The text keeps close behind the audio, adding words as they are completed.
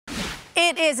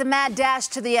It is a mad dash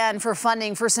to the end for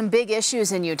funding for some big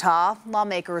issues in Utah.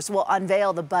 Lawmakers will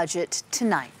unveil the budget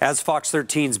tonight. As Fox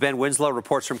 13's Ben Winslow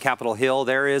reports from Capitol Hill,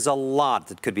 there is a lot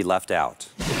that could be left out.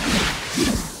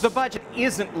 The budget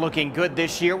isn't looking good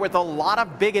this year, with a lot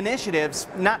of big initiatives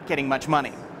not getting much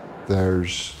money.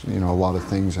 There's, a lot of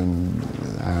things in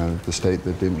the state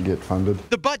that didn't get funded.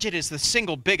 The budget is the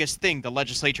single biggest thing the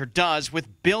legislature does, with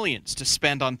billions to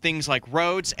spend on things like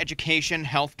roads, education,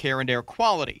 health care, and air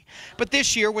quality. But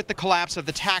this year, with the collapse of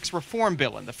the tax reform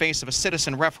bill in the face of a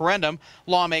citizen referendum,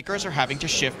 lawmakers are having to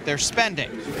shift their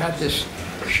spending. We've had this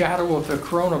shadow of the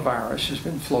coronavirus has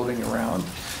been floating around.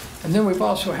 And then we've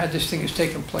also had this thing that's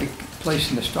taken place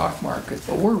in the stock market.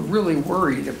 But we're really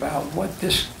worried about what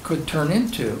this could turn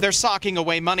into. They're socking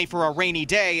away money for a rainy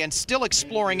day and still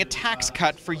exploring a tax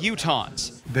cut for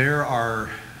Utahns. There are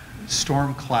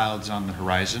storm clouds on the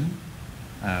horizon.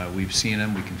 We've seen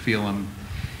them, we can feel them.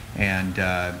 And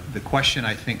the question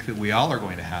I think that we all are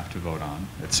going to have to vote on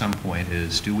at some point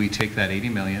is, do we take that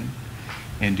 $80 million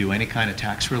and do any kind of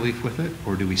tax relief with it,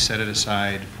 or do we set it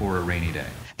aside for a rainy day?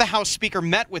 The House Speaker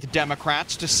met with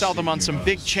Democrats to sell them on some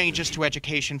big changes to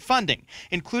education funding,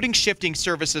 including shifting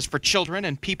services for children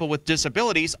and people with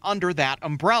disabilities under that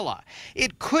umbrella.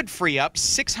 It could free up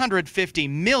 $650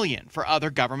 million for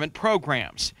other government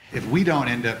programs. If we don't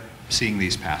end up seeing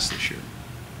these pass this year,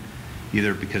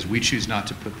 either because we choose not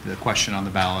to put the question on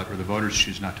the ballot or the voters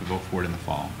choose not to vote for it in the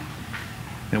fall,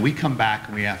 then we come back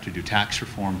and we have to do tax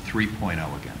reform 3.0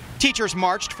 again. Teachers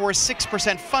marched for a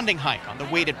 6% funding hike on the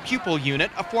weighted pupil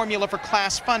unit, a formula for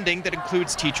class funding that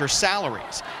includes teacher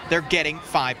salaries. They're getting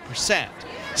 5%.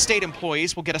 State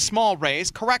employees will get a small raise.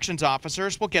 Corrections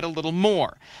officers will get a little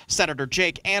more. Senator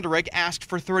Jake Anderegg asked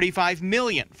for $35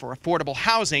 million for affordable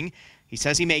housing. He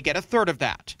says he may get a third of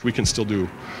that. We can still do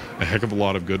a heck of a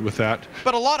lot of good with that.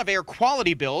 But a lot of air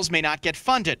quality bills may not get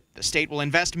funded. The state will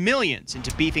invest millions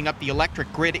into beefing up the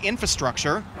electric grid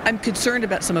infrastructure. I'm concerned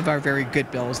about some of our very good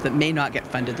bills that may not get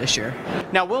funded this year.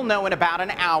 Now, we'll know in about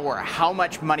an hour how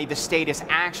much money the state is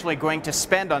actually going to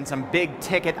spend on some big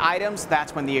ticket items.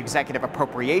 That's when the Executive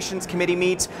Appropriations Committee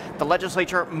meets. The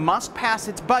legislature must pass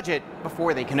its budget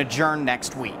before they can adjourn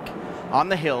next week. On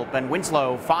the Hill, Ben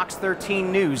Winslow, Fox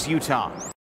 13 News, Utah.